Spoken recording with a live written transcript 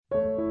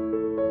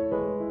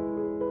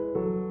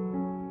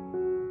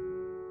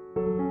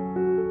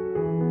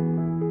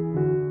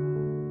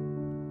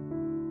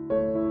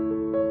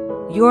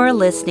You're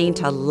listening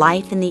to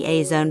Life in the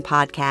A-Zone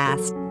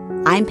podcast.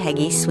 I'm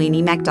Peggy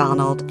Sweeney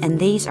McDonald, and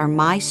these are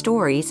my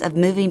stories of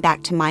moving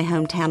back to my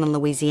hometown in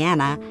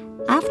Louisiana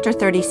after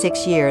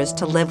 36 years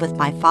to live with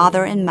my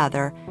father and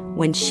mother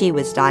when she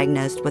was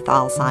diagnosed with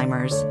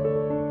Alzheimer's.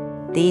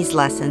 These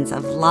lessons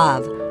of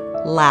love,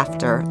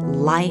 laughter,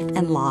 life,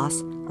 and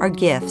loss are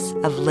gifts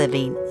of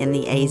living in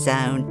the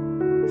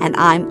A-Zone, and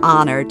I'm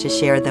honored to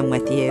share them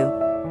with you.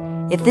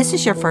 If this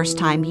is your first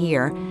time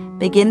here,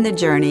 begin the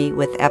journey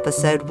with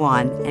episode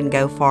 1 and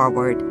go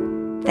forward.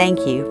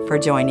 Thank you for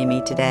joining me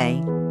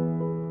today.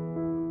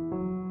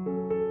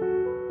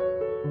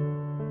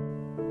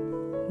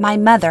 My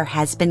mother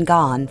has been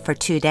gone for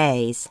 2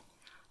 days.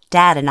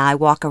 Dad and I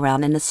walk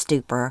around in a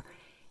stupor.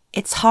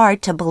 It's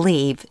hard to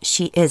believe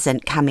she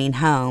isn't coming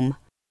home.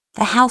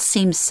 The house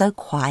seems so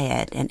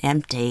quiet and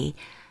empty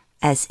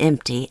as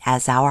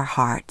our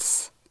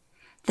hearts.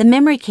 The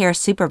memory care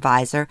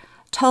supervisor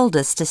told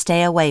us to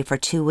stay away for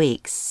 2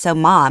 weeks so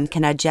Mom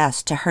can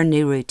adjust to her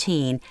new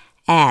routine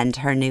and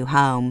her new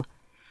home.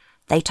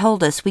 They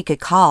told us we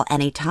could call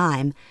any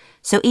time,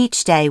 so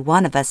each day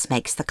one of us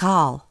makes the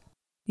call.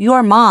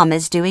 Your mom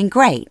is doing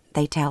great,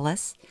 they tell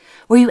us.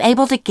 Were you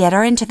able to get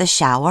her into the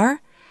shower?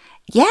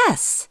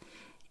 Yes.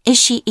 Is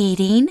she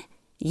eating?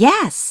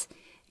 Yes.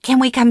 Can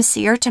we come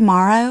see her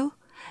tomorrow?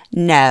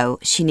 No,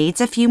 she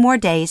needs a few more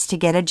days to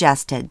get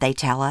adjusted, they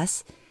tell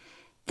us.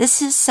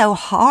 This is so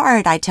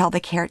hard, I tell the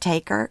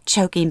caretaker,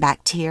 choking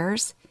back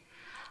tears.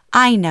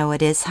 I know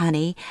it is,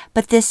 honey,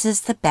 but this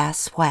is the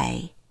best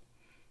way.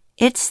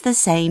 It's the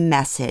same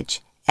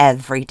message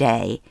every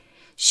day.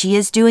 She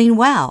is doing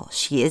well.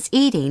 She is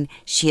eating.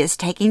 She is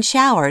taking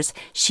showers.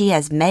 She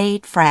has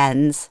made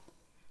friends.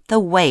 The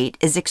wait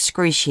is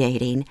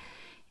excruciating.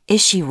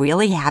 Is she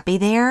really happy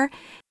there?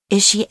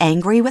 Is she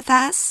angry with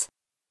us?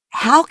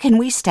 How can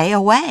we stay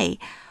away?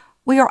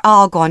 We are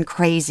all gone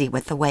crazy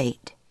with the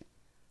wait.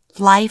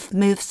 Life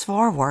moves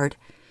forward.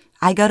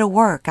 I go to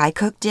work, I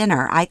cook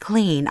dinner, I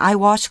clean, I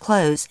wash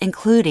clothes,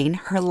 including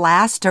her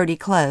last dirty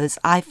clothes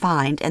I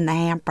find in the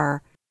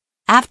hamper.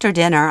 After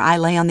dinner, I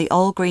lay on the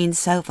old green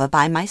sofa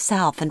by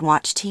myself and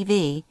watch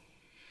TV.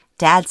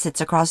 Dad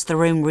sits across the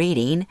room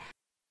reading.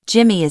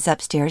 Jimmy is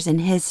upstairs in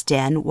his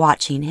den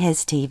watching his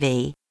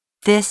TV.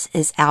 This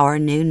is our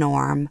new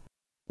norm.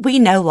 We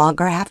no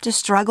longer have to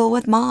struggle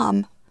with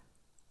Mom.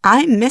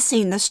 I'm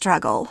missing the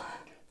struggle.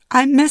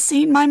 I'm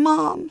missing my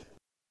mom.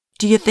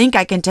 Do you think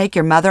I can take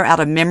your mother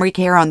out of memory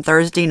care on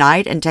Thursday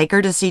night and take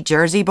her to see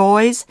Jersey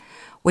Boys?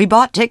 We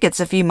bought tickets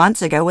a few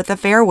months ago with the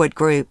Fairwood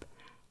Group,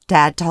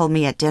 Dad told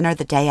me at dinner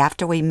the day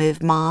after we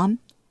moved Mom.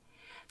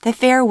 The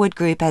Fairwood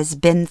Group has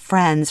been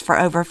friends for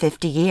over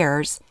 50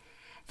 years.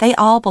 They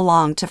all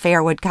belonged to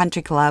Fairwood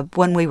Country Club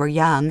when we were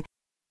young.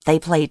 They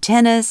played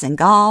tennis and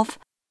golf.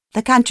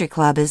 The country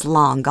club is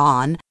long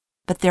gone,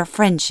 but their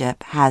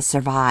friendship has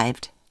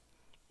survived.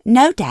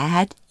 No,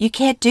 Dad, you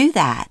can't do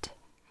that.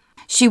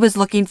 She was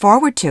looking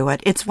forward to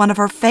it. It's one of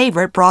her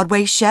favorite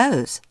Broadway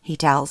shows, he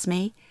tells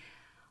me.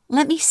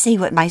 Let me see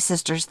what my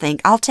sisters think.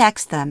 I'll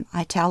text them,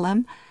 I tell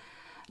him.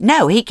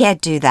 No, he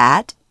can't do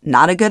that.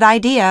 Not a good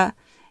idea.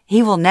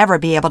 He will never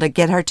be able to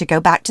get her to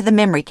go back to the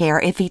memory care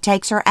if he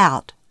takes her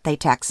out, they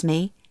text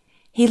me.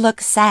 He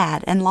looks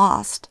sad and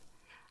lost.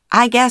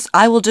 I guess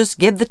I will just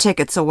give the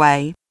tickets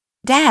away.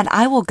 Dad,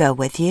 I will go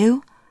with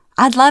you.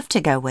 I'd love to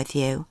go with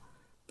you.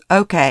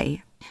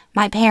 Okay.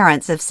 My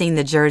parents have seen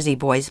the Jersey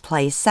Boys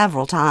play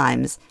several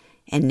times,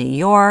 in New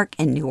York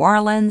and New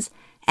Orleans,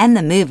 and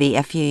the movie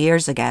a few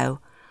years ago.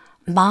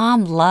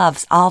 Mom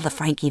loves all the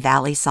Frankie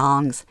Valli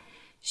songs.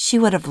 She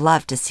would have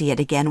loved to see it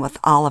again with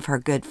all of her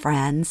good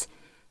friends.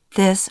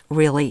 This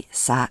really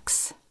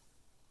sucks.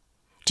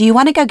 Do you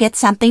want to go get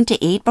something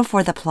to eat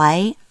before the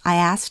play? I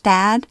asked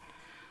Dad.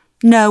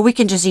 No, we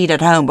can just eat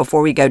at home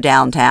before we go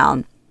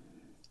downtown.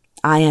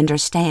 I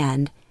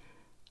understand.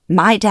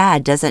 My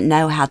dad doesn't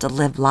know how to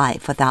live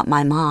life without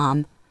my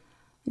mom.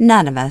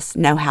 None of us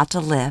know how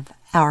to live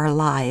our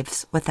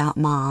lives without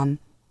Mom.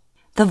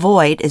 The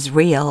void is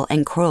real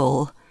and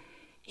cruel.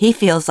 He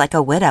feels like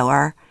a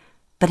widower,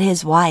 but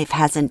his wife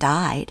hasn't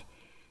died.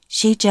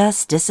 She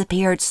just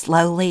disappeared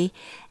slowly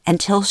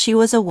until she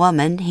was a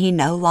woman he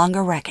no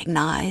longer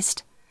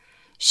recognized.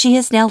 She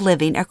is now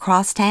living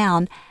across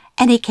town,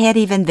 and he can't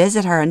even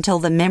visit her until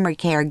the memory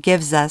care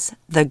gives us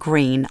the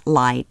green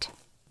light.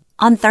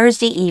 On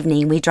Thursday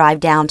evening, we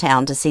drive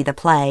downtown to see the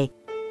play.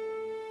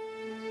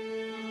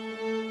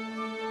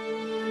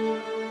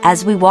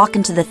 As we walk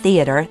into the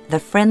theater, the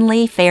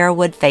friendly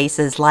Fairwood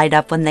faces light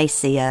up when they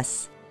see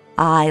us.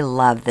 I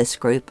love this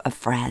group of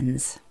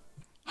friends.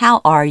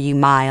 How are you,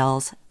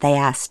 Miles? They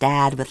ask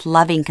Dad with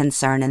loving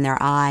concern in their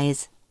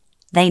eyes.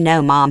 They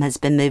know Mom has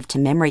been moved to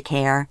memory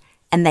care,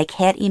 and they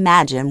can't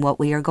imagine what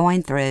we are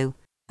going through.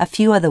 A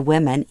few of the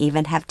women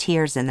even have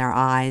tears in their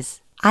eyes.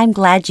 I'm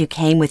glad you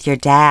came with your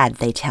dad,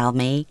 they tell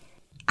me.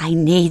 I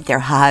need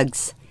their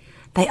hugs.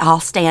 They all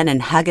stand and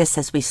hug us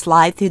as we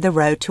slide through the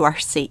row to our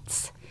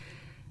seats.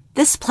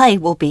 This play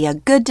will be a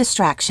good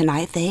distraction,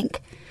 I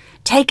think.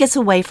 Take us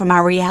away from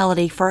our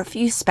reality for a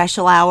few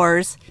special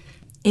hours.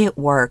 It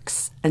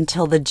works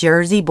until the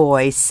Jersey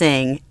boys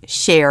sing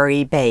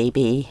Sherry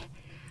Baby.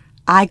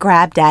 I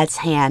grab Dad's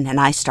hand and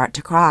I start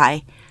to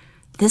cry.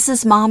 This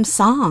is Mom's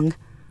song.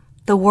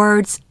 The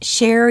words,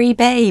 Sherry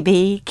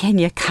Baby, can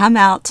you come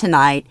out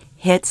tonight,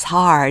 hits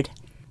hard.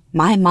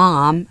 My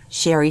mom,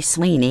 Sherry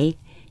Sweeney,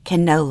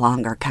 can no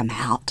longer come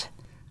out.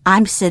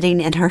 I'm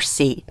sitting in her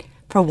seat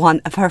for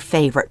one of her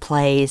favorite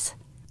plays.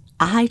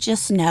 I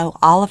just know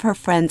all of her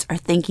friends are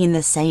thinking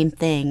the same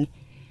thing.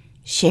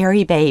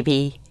 Sherry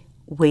Baby,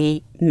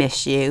 we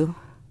miss you.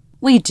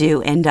 We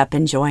do end up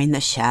enjoying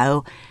the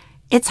show.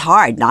 It's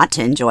hard not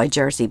to enjoy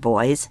Jersey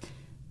Boys,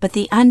 but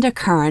the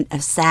undercurrent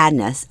of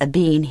sadness of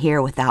being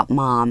here without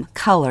Mom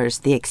colors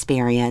the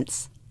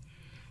experience.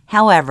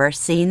 However,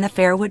 seeing the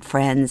Fairwood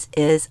friends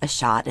is a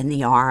shot in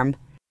the arm.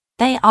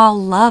 They all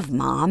love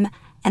Mom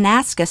and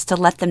ask us to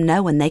let them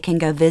know when they can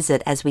go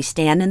visit as we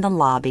stand in the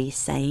lobby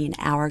saying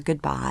our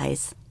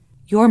goodbyes.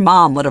 Your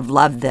mom would have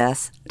loved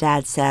this,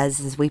 Dad says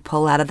as we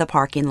pull out of the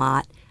parking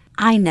lot.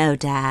 I know,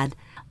 Dad.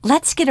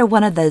 Let's get her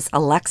one of those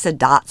Alexa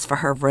Dots for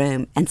her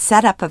room and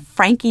set up a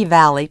Frankie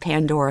Valli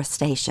Pandora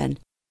station.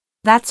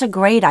 That's a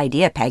great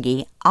idea,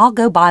 Peggy. I'll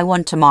go buy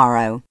one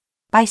tomorrow.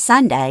 By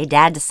Sunday,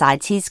 Dad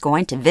decides he's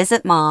going to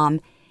visit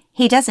Mom.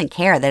 He doesn't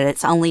care that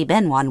it's only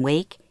been 1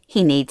 week.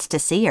 He needs to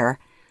see her.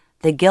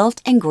 The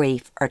guilt and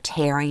grief are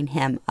tearing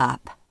him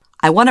up.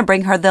 I want to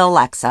bring her the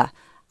Alexa.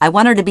 I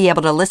want her to be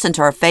able to listen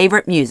to her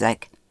favorite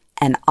music.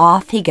 And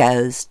off he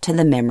goes to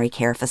the memory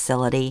care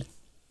facility.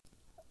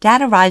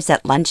 Dad arrives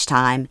at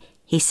lunchtime.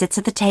 He sits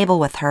at the table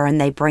with her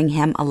and they bring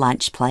him a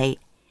lunch plate.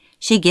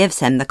 She gives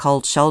him the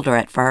cold shoulder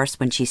at first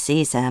when she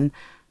sees him,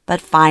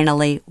 but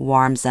finally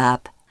warms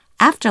up.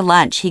 After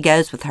lunch, he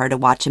goes with her to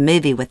watch a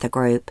movie with the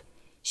group.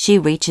 She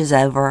reaches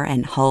over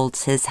and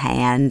holds his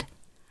hand.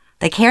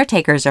 The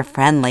caretakers are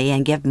friendly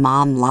and give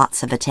Mom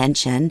lots of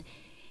attention.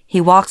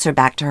 He walks her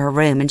back to her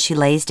room and she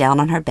lays down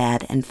on her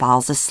bed and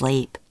falls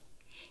asleep.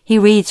 He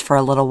reads for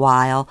a little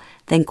while,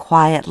 then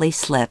quietly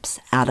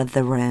slips out of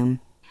the room.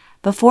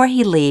 Before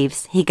he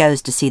leaves, he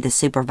goes to see the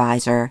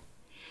supervisor.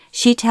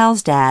 She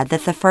tells Dad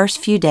that the first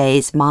few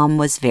days Mom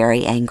was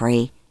very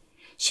angry.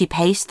 She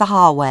paced the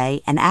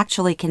hallway and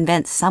actually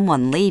convinced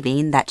someone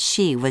leaving that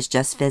she was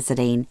just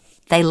visiting.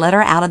 They let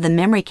her out of the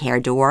memory care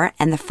door,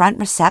 and the front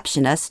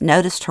receptionist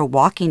noticed her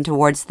walking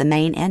towards the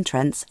main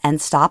entrance and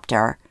stopped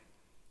her.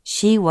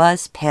 She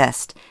was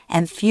pissed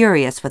and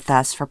furious with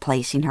us for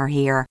placing her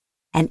here,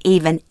 and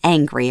even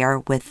angrier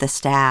with the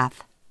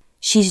staff.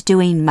 She's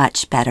doing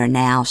much better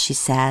now, she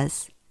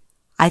says.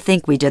 I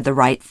think we did the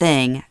right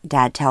thing,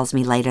 Dad tells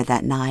me later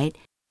that night,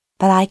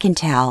 but I can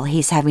tell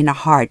he's having a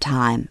hard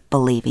time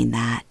believing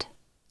that.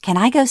 Can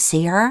I go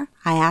see her?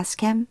 I ask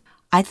him.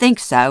 I think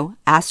so.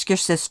 Ask your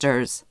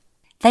sisters.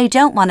 They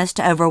don't want us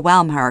to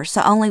overwhelm her,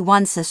 so only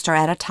one sister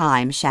at a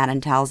time,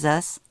 Shannon tells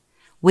us.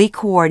 We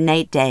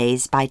coordinate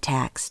days by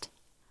text.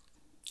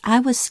 I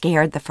was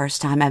scared the first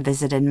time I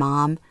visited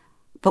Mom,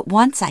 but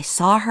once I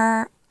saw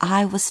her,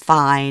 I was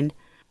fine.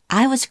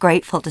 I was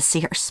grateful to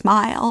see her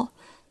smile,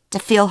 to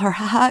feel her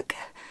hug,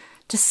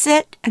 to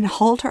sit and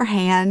hold her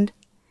hand.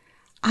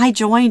 I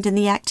joined in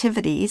the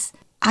activities.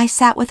 I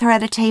sat with her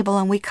at a table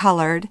and we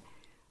colored.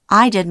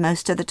 I did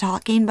most of the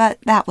talking, but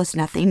that was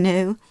nothing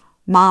new.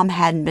 Mom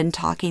hadn't been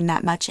talking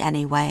that much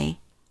anyway.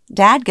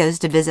 Dad goes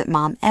to visit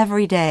Mom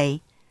every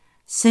day.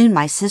 Soon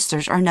my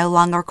sisters are no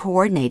longer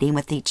coordinating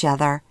with each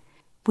other.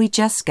 We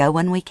just go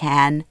when we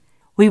can.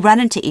 We run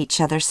into each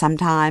other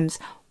sometimes.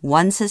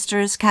 One sister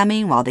is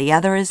coming while the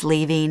other is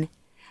leaving.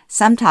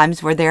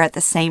 Sometimes we're there at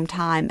the same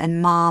time,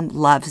 and Mom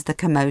loves the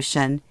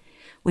commotion.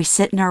 We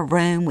sit in her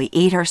room, we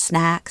eat her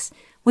snacks,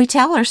 we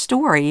tell her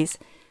stories.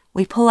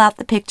 We pull out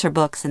the picture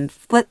books and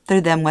flip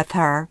through them with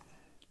her.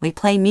 We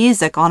play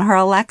music on her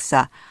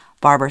Alexa,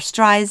 Barbra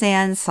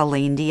Streisand,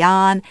 Celine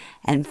Dion,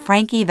 and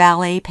Frankie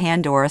Valli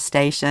Pandora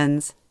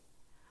stations.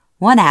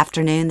 One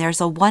afternoon,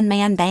 there's a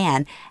one-man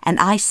band, and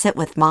I sit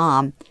with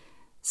Mom.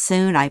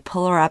 Soon I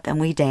pull her up and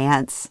we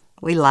dance.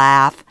 We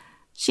laugh.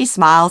 She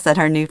smiles at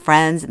her new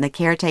friends, and the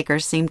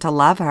caretakers seem to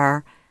love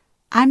her.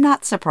 I'm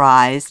not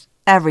surprised.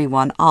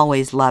 Everyone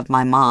always loved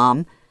my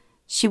mom.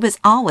 She was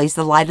always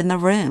the light in the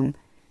room.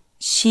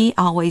 She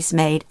always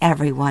made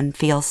everyone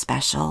feel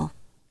special.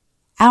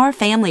 Our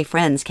family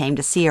friends came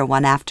to see her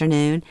one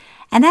afternoon,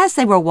 and as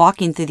they were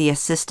walking through the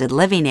assisted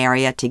living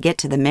area to get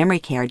to the memory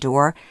care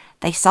door,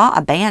 they saw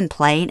a band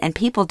playing and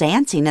people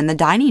dancing in the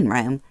dining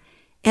room.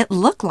 It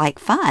looked like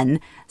fun,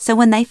 so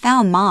when they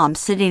found Mom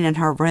sitting in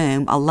her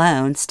room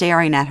alone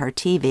staring at her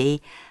TV,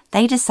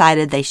 they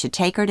decided they should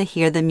take her to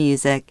hear the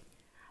music.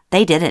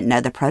 They didn't know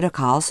the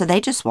protocol, so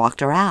they just walked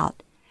her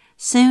out.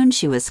 Soon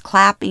she was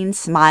clapping,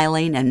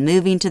 smiling, and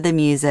moving to the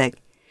music.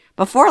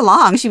 Before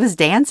long, she was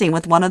dancing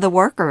with one of the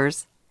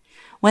workers.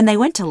 When they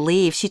went to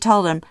leave, she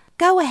told him,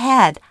 "Go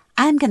ahead,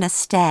 I'm going to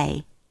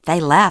stay." They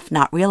left,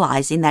 not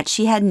realizing that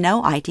she had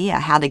no idea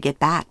how to get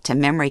back to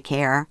memory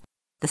care.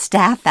 The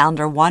staff found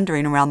her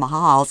wandering around the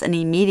halls and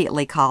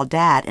immediately called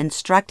Dad,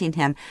 instructing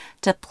him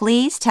to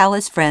please tell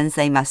his friends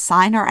they must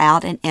sign her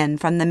out and in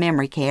from the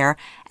memory care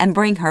and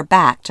bring her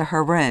back to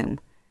her room.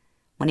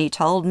 When he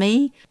told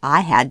me, I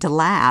had to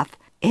laugh.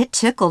 It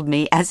tickled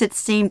me as it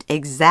seemed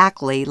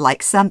exactly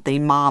like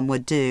something Mom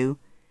would do.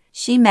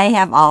 She may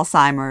have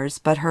Alzheimer's,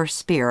 but her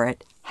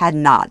spirit had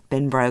not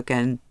been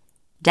broken.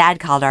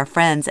 Dad called our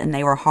friends and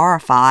they were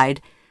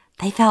horrified.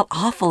 They felt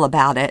awful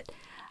about it.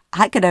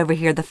 I could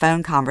overhear the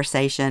phone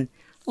conversation.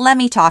 "Let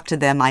me talk to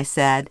them," I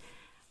said.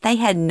 They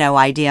had no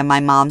idea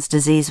my mom's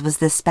disease was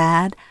this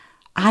bad.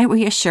 I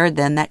reassured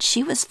them that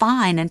she was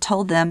fine and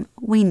told them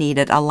we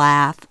needed a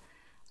laugh.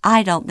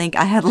 I don't think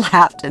I had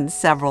laughed in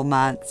several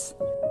months.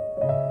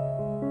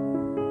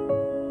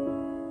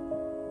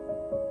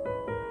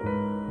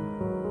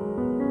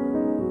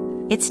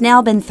 It's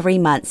now been 3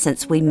 months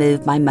since we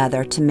moved my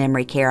mother to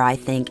memory care, I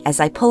think, as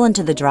I pull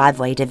into the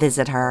driveway to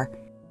visit her.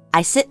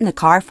 I sit in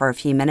the car for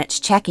a few minutes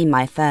checking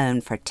my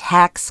phone for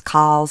texts,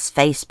 calls,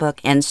 Facebook,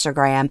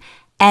 Instagram,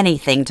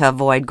 anything to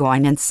avoid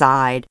going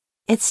inside.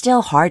 It's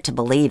still hard to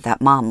believe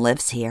that Mom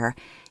lives here.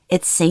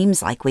 It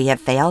seems like we have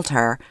failed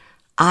her.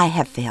 I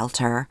have failed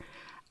her.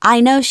 I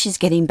know she's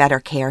getting better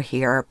care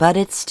here, but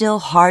it's still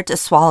hard to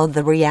swallow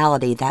the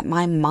reality that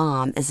my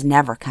mom is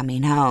never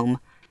coming home.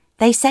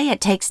 They say it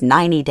takes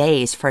 90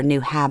 days for a new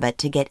habit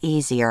to get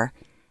easier.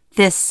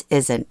 This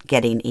isn't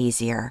getting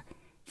easier.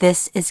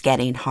 This is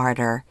getting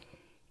harder.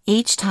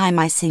 Each time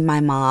I see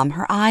my mom,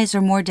 her eyes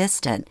are more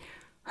distant,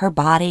 her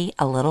body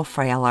a little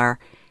frailer.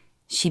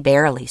 She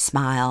barely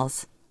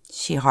smiles.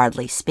 She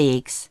hardly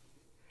speaks.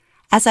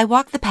 As I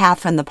walk the path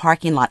from the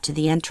parking lot to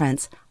the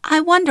entrance, I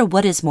wonder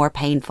what is more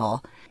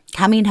painful,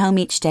 coming home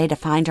each day to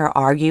find her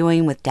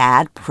arguing with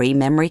Dad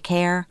pre-memory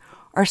care,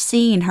 or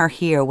seeing her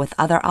here with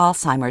other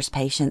Alzheimer's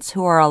patients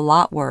who are a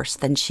lot worse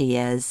than she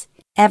is.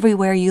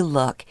 Everywhere you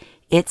look,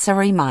 it's a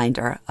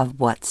reminder of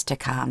what's to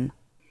come.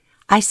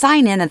 I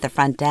sign in at the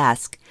front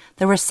desk.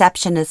 The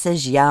receptionist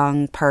is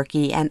young,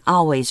 perky, and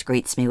always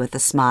greets me with a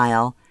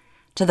smile.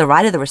 To the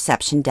right of the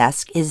reception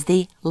desk is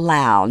the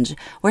lounge,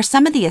 where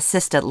some of the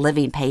assisted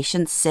living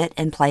patients sit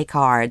and play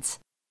cards.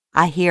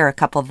 I hear a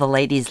couple of the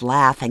ladies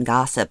laugh and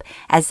gossip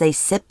as they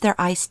sip their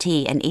iced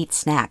tea and eat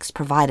snacks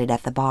provided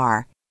at the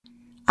bar.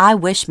 I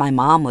wish my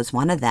mom was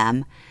one of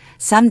them.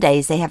 Some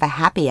days they have a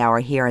happy hour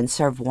here and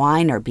serve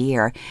wine or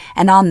beer,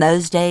 and on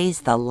those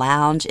days the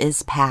lounge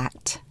is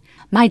packed.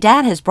 My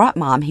dad has brought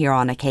Mom here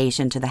on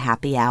occasion to the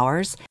happy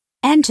hours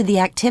and to the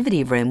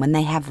activity room when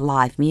they have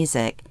live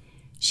music.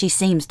 She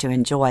seems to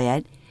enjoy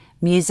it.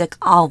 Music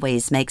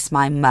always makes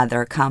my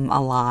mother come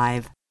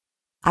alive.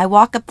 I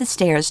walk up the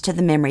stairs to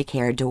the memory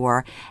care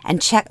door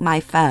and check my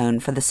phone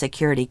for the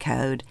security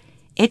code.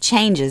 It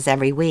changes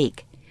every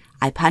week.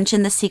 I punch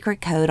in the secret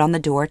code on the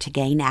door to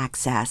gain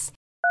access.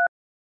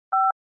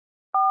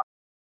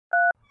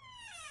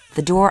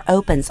 The door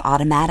opens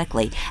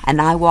automatically,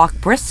 and I walk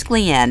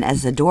briskly in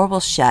as the door will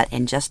shut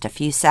in just a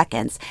few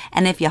seconds,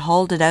 and if you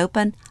hold it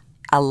open,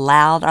 a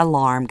loud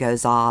alarm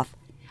goes off.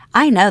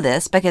 I know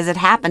this because it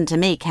happened to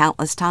me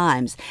countless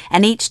times,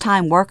 and each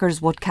time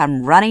workers would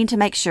come running to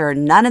make sure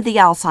none of the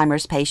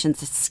Alzheimer's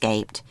patients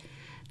escaped.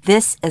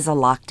 This is a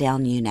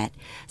lockdown unit.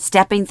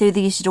 Stepping through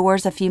these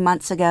doors a few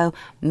months ago,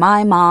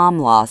 my mom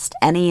lost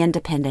any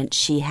independence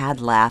she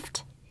had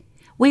left.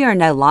 We are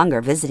no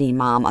longer visiting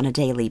Mom on a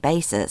daily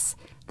basis.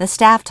 The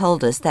staff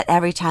told us that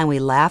every time we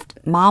left,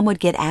 Mom would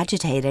get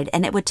agitated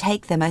and it would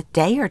take them a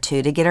day or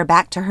two to get her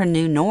back to her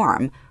new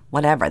norm,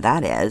 whatever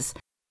that is.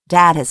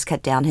 Dad has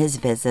cut down his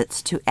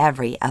visits to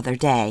every other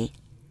day.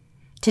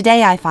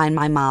 Today I find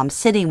my mom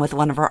sitting with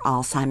one of her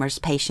Alzheimer's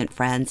patient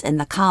friends in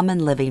the common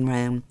living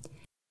room.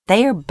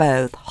 They are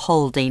both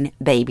holding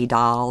baby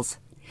dolls.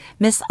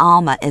 Miss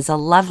Alma is a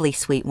lovely,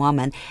 sweet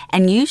woman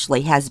and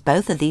usually has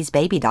both of these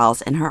baby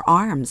dolls in her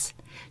arms.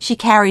 She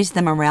carries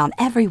them around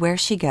everywhere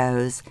she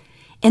goes.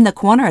 In the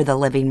corner of the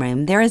living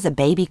room, there is a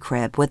baby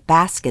crib with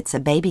baskets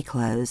of baby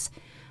clothes.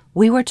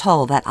 We were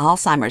told that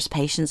Alzheimer's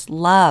patients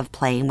love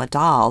playing with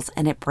dolls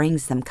and it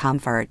brings them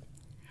comfort.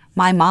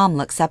 My mom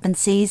looks up and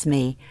sees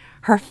me.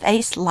 Her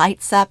face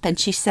lights up and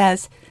she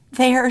says,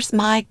 "There's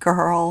my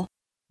girl."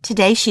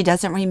 Today she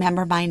doesn't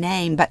remember my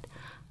name, but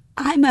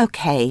I'm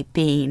okay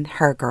being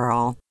her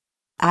girl.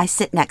 I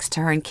sit next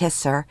to her and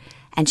kiss her,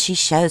 and she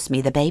shows me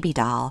the baby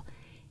doll.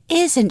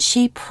 "Isn't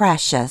she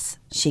precious?"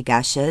 she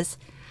gushes.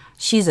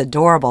 "She's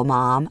adorable,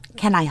 Mom.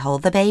 Can I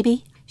hold the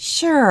baby?"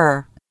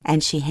 "Sure."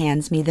 And she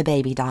hands me the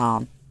baby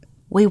doll.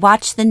 We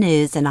watch the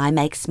news and I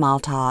make small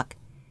talk.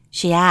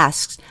 She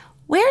asks,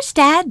 "Where's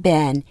Dad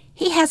been?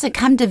 He hasn't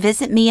come to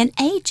visit me in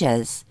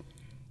ages."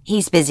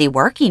 "He's busy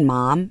working,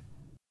 Mom."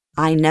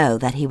 I know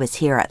that he was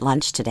here at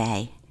lunch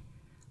today.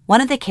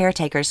 One of the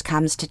caretakers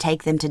comes to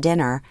take them to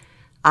dinner.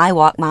 I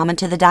walk Mom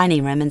into the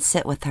dining room and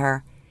sit with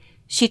her.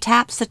 She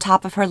taps the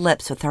top of her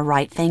lips with her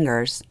right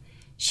fingers.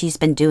 She's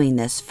been doing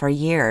this for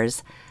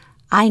years.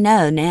 I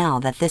know now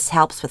that this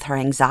helps with her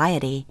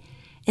anxiety.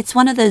 It's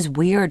one of those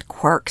weird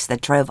quirks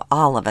that drove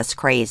all of us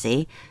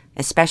crazy,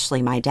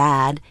 especially my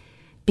dad.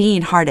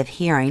 Being hard of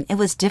hearing, it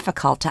was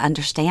difficult to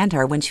understand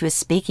her when she was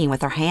speaking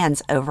with her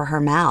hands over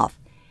her mouth.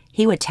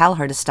 He would tell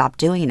her to stop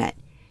doing it.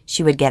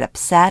 She would get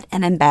upset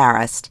and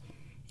embarrassed.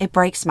 It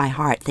breaks my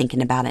heart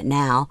thinking about it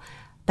now,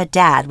 but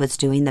Dad was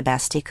doing the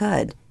best he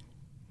could.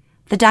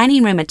 The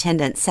dining room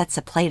attendant sets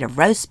a plate of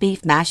roast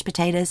beef, mashed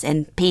potatoes,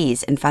 and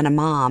peas in front of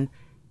Mom.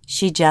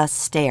 She just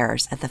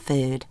stares at the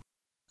food.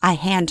 I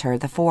hand her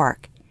the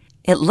fork.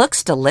 "It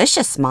looks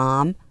delicious,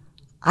 Mom."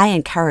 I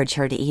encourage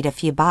her to eat a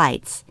few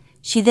bites.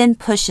 She then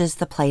pushes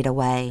the plate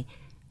away.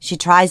 She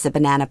tries the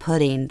banana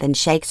pudding, then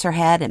shakes her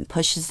head and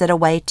pushes it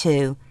away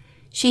too.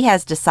 She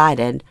has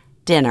decided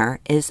dinner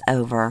is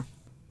over.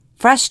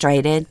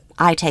 Frustrated,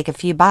 I take a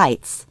few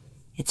bites.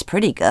 It's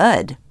pretty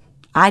good.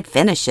 I'd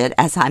finish it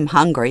as I'm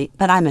hungry,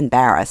 but I'm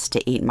embarrassed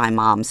to eat my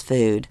mom's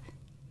food.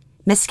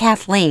 Miss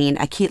Kathleen,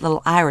 a cute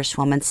little Irish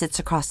woman, sits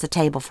across the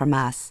table from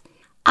us.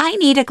 "I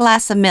need a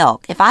glass of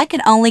milk. If I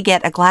could only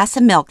get a glass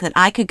of milk, then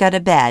I could go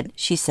to bed,"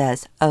 she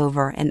says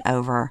over and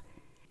over.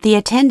 The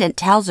attendant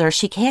tells her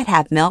she can't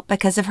have milk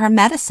because of her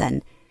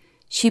medicine.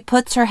 She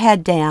puts her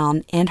head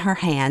down in her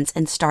hands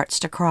and starts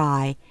to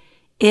cry.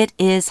 It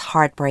is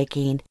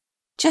heartbreaking.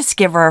 Just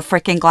give her a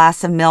frickin'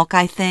 glass of milk,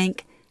 I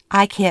think.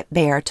 I can't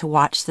bear to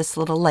watch this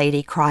little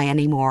lady cry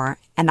anymore,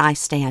 and I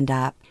stand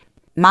up.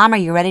 "Mom,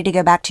 are you ready to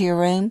go back to your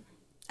room?"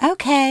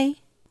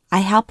 "Okay." I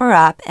help her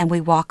up and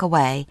we walk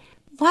away.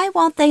 "Why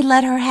won't they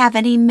let her have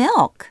any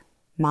milk?"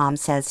 Mom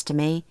says to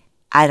me.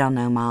 "I don't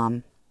know,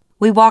 Mom."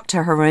 We walk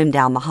to her room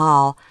down the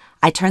hall.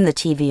 I turn the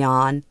TV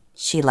on.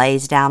 She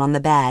lays down on the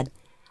bed.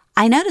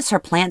 I notice her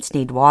plants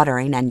need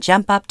watering and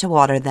jump up to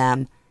water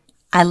them.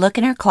 I look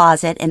in her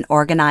closet and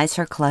organize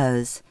her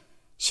clothes.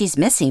 She's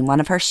missing one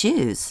of her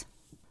shoes.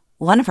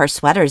 One of her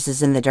sweaters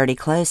is in the dirty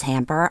clothes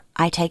hamper.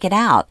 I take it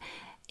out.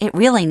 It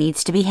really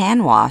needs to be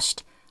hand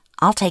washed.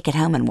 I'll take it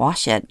home and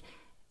wash it.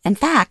 In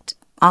fact,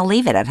 I'll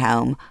leave it at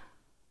home.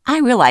 I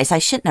realize I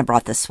shouldn't have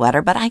brought the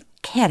sweater, but I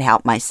can't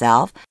help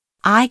myself.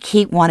 I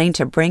keep wanting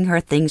to bring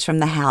her things from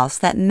the house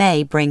that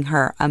may bring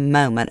her a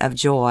moment of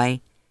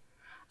joy.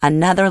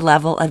 Another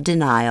level of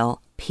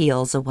denial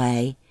peels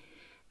away.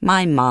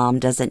 My mom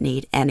doesn't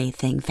need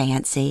anything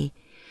fancy.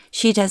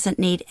 She doesn't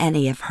need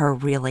any of her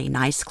really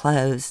nice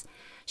clothes.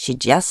 She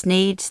just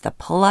needs the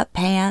pull-up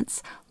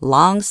pants,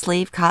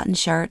 long-sleeve cotton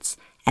shirts,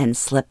 and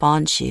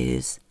slip-on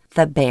shoes,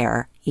 the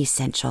bare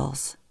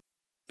essentials.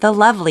 The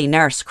lovely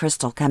nurse,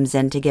 Crystal, comes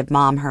in to give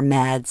Mom her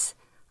meds.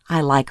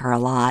 I like her a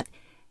lot.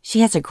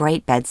 She has a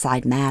great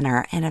bedside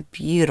manner and a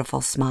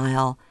beautiful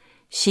smile.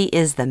 She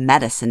is the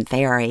medicine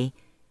fairy.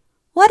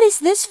 "What is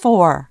this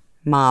for?"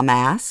 Mom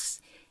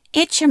asks.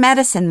 "It's your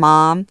medicine,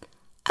 Mom."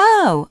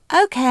 "Oh,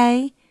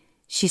 okay."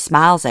 She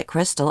smiles at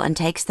Crystal and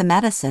takes the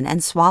medicine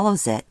and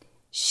swallows it.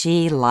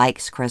 She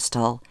likes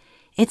Crystal.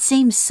 It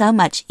seems so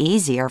much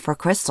easier for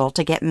Crystal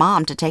to get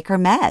Mom to take her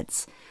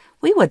meds.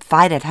 We would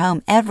fight at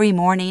home every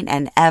morning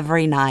and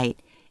every night.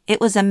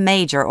 It was a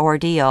major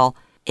ordeal.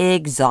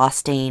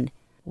 Exhausting.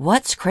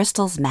 What's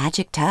Crystal's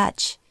magic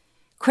touch?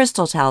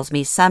 Crystal tells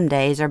me some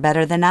days are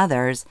better than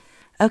others.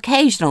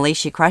 Occasionally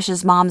she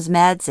crushes Mom's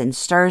meds and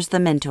stirs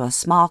them into a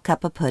small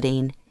cup of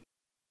pudding.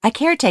 A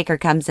caretaker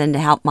comes in to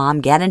help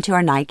Mom get into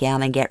her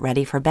nightgown and get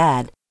ready for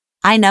bed.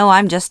 I know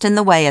I'm just in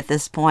the way at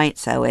this point,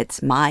 so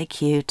it's my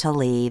cue to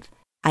leave.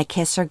 I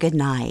kiss her good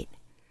night.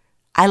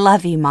 "I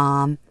love you,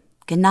 Mom.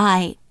 Good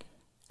night.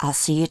 I'll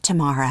see you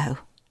tomorrow."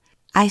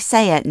 I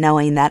say it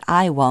knowing that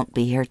I won't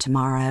be here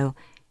tomorrow.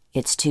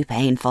 It's too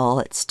painful.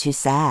 It's too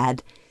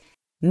sad.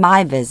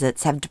 My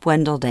visits have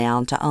dwindled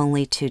down to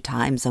only 2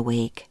 times a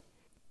week.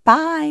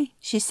 "Bye,"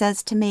 she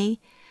says to me.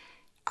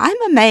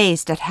 I'm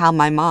amazed at how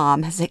my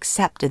mom has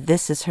accepted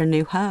this as her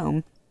new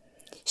home.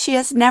 She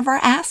has never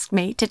asked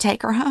me to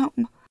take her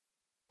home.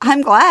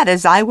 I'm glad,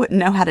 as I wouldn't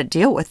know how to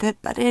deal with it,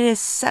 but it is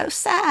so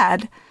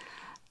sad.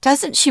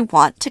 Doesn't she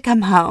want to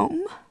come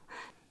home?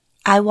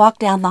 I walk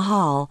down the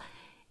hall.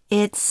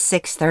 It's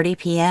 6:30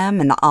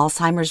 p.m. and the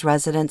Alzheimer's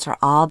residents are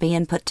all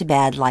being put to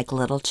bed like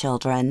little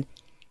children.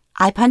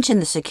 I punch in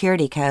the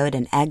security code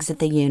and exit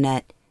the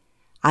unit.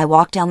 I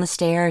walk down the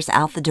stairs,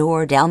 out the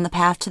door, down the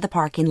path to the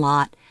parking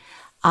lot.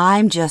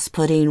 I'm just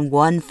putting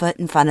one foot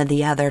in front of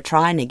the other,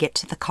 trying to get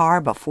to the car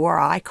before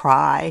I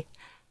cry.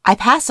 I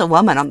pass a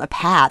woman on the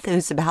path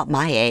who's about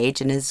my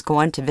age and is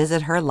going to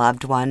visit her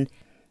loved one.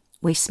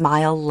 We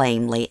smile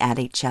lamely at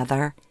each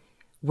other.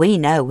 We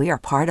know we are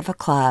part of a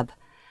club,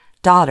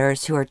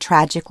 daughters who are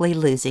tragically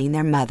losing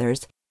their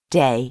mothers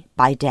day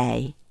by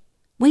day.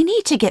 We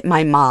need to get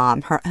my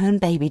mom her own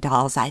baby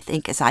dolls, I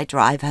think, as I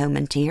drive home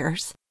in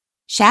tears.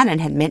 Shannon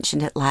had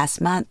mentioned it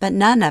last month, but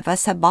none of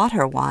us have bought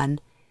her one.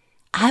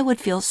 I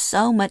would feel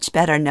so much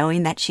better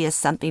knowing that she has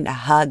something to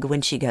hug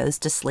when she goes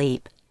to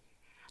sleep.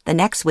 The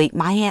next week,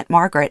 my Aunt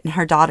Margaret and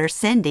her daughter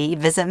Cindy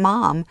visit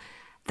Mom.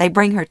 They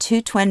bring her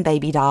 2 twin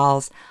baby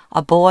dolls,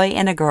 a boy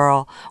and a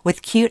girl,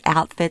 with cute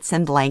outfits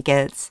and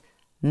blankets.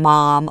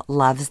 Mom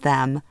loves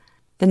them.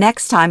 The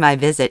next time I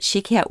visit,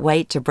 she can't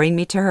wait to bring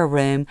me to her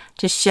room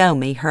to show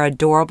me her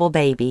adorable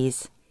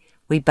babies.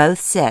 We both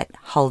sit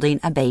holding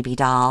a baby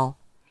doll.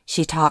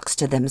 She talks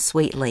to them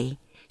sweetly.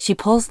 She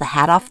pulls the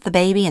hat off the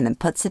baby and then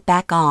puts it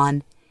back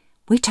on.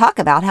 We talk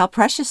about how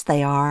precious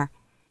they are.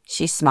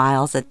 She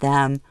smiles at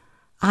them.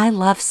 I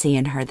love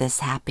seeing her this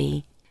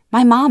happy.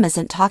 My mom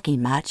isn't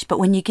talking much, but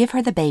when you give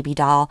her the baby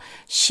doll,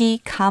 she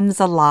comes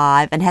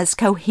alive and has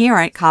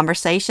coherent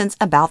conversations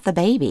about the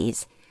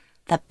babies.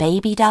 The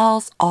baby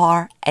dolls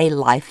are a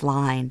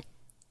lifeline.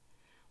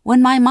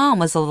 When my mom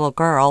was a little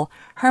girl,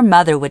 her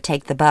mother would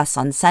take the bus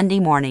on Sunday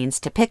mornings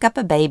to pick up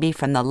a baby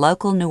from the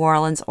local New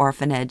Orleans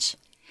orphanage.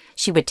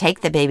 She would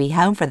take the baby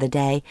home for the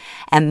day,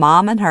 and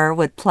Mom and her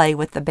would play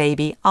with the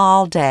baby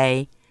all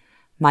day.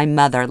 My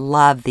mother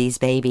loved these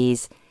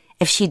babies.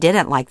 If she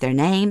didn't like their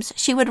names,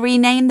 she would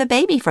rename the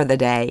baby for the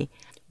day.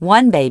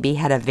 One baby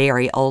had a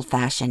very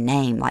old-fashioned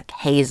name like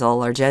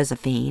Hazel or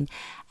Josephine,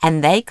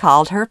 and they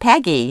called her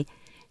Peggy.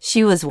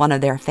 She was one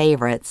of their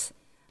favorites.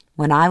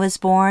 When I was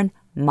born,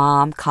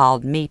 Mom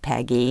called me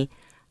Peggy.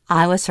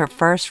 I was her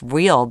first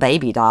real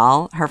baby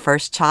doll, her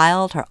first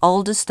child, her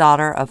oldest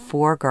daughter of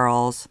 4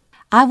 girls.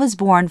 I was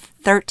born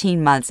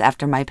 13 months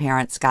after my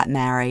parents got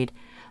married.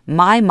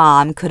 My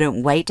mom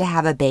couldn't wait to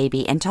have a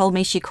baby and told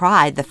me she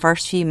cried the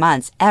first few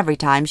months every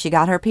time she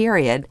got her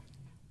period.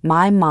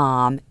 My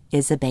mom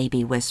is a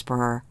baby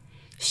whisperer.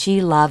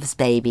 She loves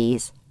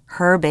babies,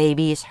 her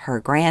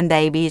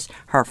grandbabies,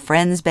 her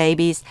friends'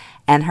 babies,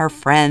 and her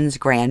friends'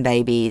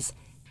 grandbabies.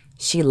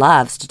 She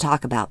loves to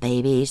talk about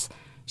babies.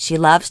 She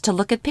loves to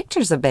look at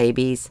pictures of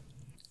babies.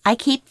 I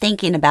keep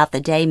thinking about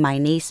the day my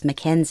niece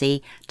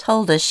Mackenzie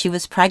told us she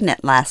was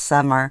pregnant last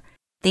summer.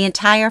 The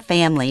entire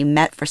family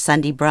met for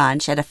Sunday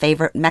brunch at a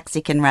favorite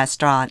Mexican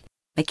restaurant.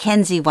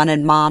 Mackenzie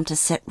wanted Mom to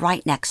sit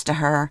right next to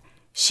her.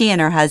 She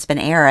and her husband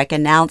Eric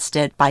announced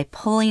it by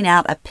pulling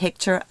out a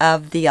picture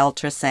of the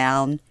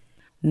ultrasound.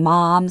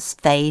 Mom's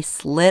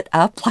face lit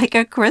up like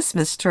a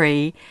Christmas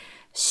tree.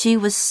 She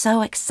was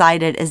so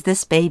excited as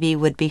this baby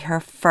would be her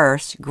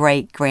first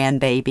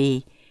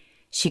great-grandbaby.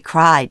 She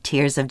cried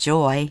tears of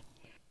joy.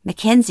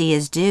 Mackenzie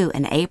is due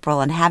in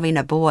April and having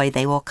a boy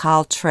they will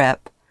call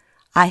Trip.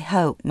 I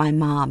hope my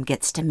mom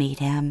gets to meet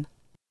him.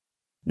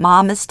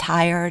 Mom is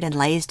tired and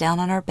lays down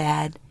on her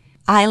bed.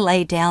 I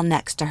lay down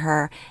next to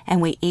her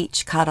and we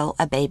each cuddle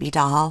a baby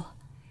doll.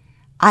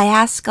 I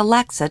ask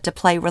Alexa to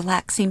play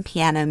relaxing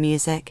piano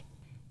music.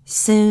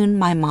 Soon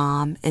my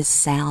mom is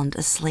sound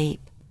asleep.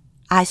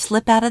 I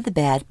slip out of the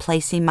bed,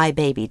 placing my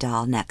baby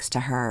doll next to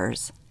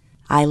hers.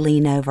 I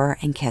lean over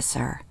and kiss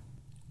her.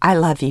 I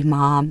love you,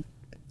 Mom.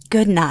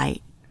 Good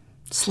night.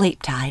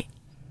 Sleep tight.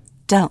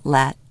 Don't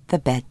let the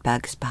bed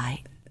bugs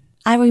bite.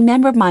 I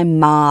remember my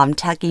mom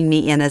tucking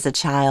me in as a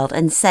child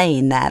and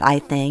saying that, I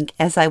think,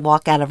 as I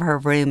walk out of her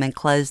room and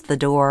close the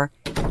door.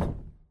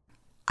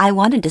 I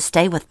wanted to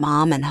stay with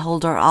Mom and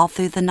hold her all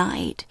through the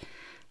night.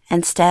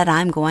 Instead,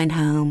 I'm going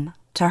home,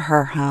 to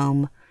her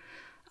home,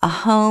 a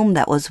home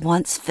that was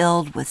once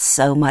filled with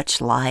so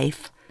much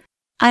life.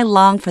 I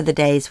long for the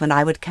days when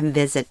I would come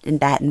visit in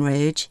Baton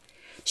Rouge.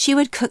 She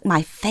would cook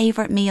my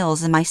favorite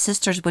meals and my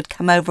sisters would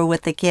come over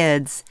with the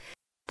kids.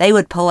 They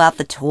would pull out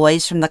the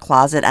toys from the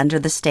closet under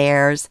the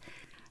stairs.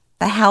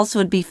 The house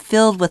would be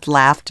filled with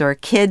laughter,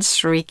 kids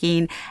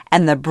shrieking,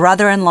 and the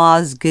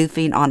brother-in-laws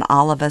goofing on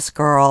all of us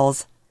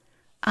girls.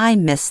 I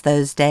miss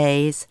those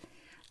days.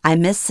 I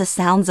miss the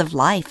sounds of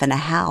life in a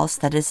house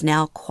that is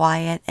now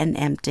quiet and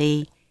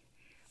empty.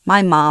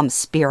 My mom's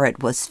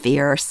spirit was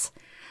fierce.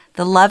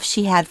 The love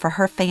she had for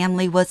her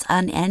family was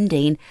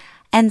unending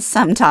and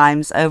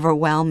sometimes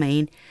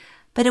overwhelming,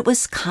 but it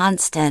was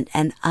constant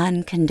and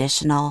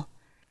unconditional.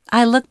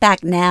 I look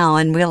back now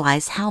and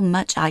realize how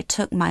much I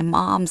took my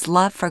mom's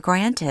love for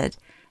granted.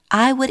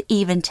 I would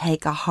even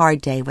take a hard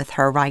day with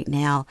her right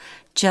now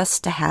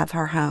just to have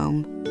her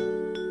home.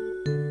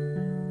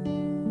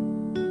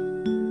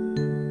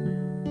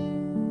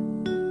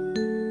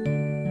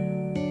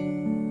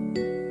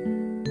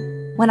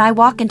 When I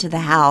walk into the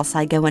house,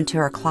 I go into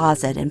her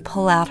closet and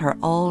pull out her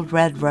old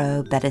red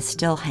robe that is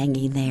still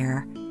hanging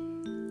there.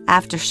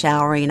 After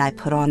showering, I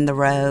put on the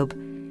robe.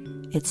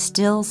 It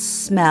still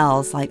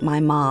smells like my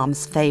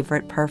mom's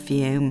favorite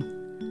perfume.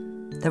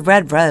 The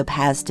red robe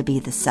has to be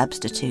the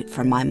substitute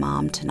for my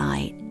mom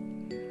tonight.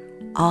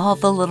 All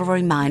the little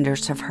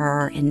reminders of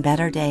her in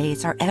better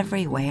days are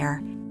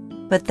everywhere,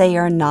 but they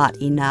are not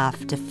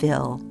enough to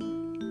fill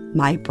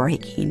my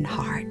breaking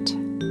heart.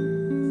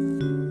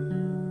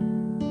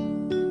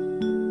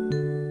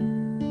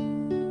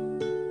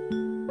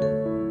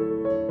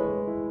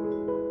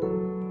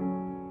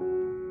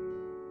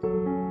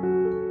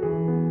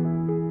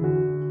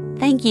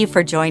 Thank you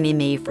for joining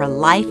me for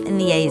Life in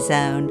the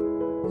A-Zone.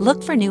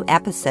 Look for new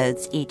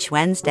episodes each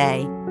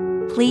Wednesday.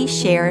 Please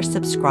share,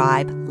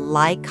 subscribe,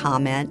 like,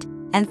 comment,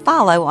 and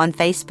follow on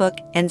Facebook,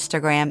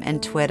 Instagram,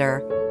 and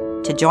Twitter.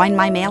 To join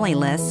my mailing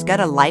list, go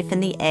to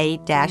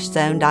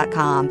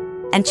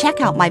lifeinthea-zone.com and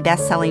check out my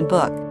best-selling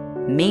book,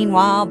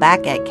 Meanwhile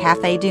Back at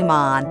Cafe Du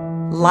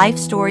Monde, Life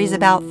Stories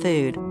About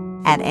Food,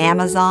 at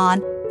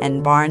Amazon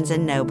and Barnes &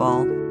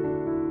 Noble.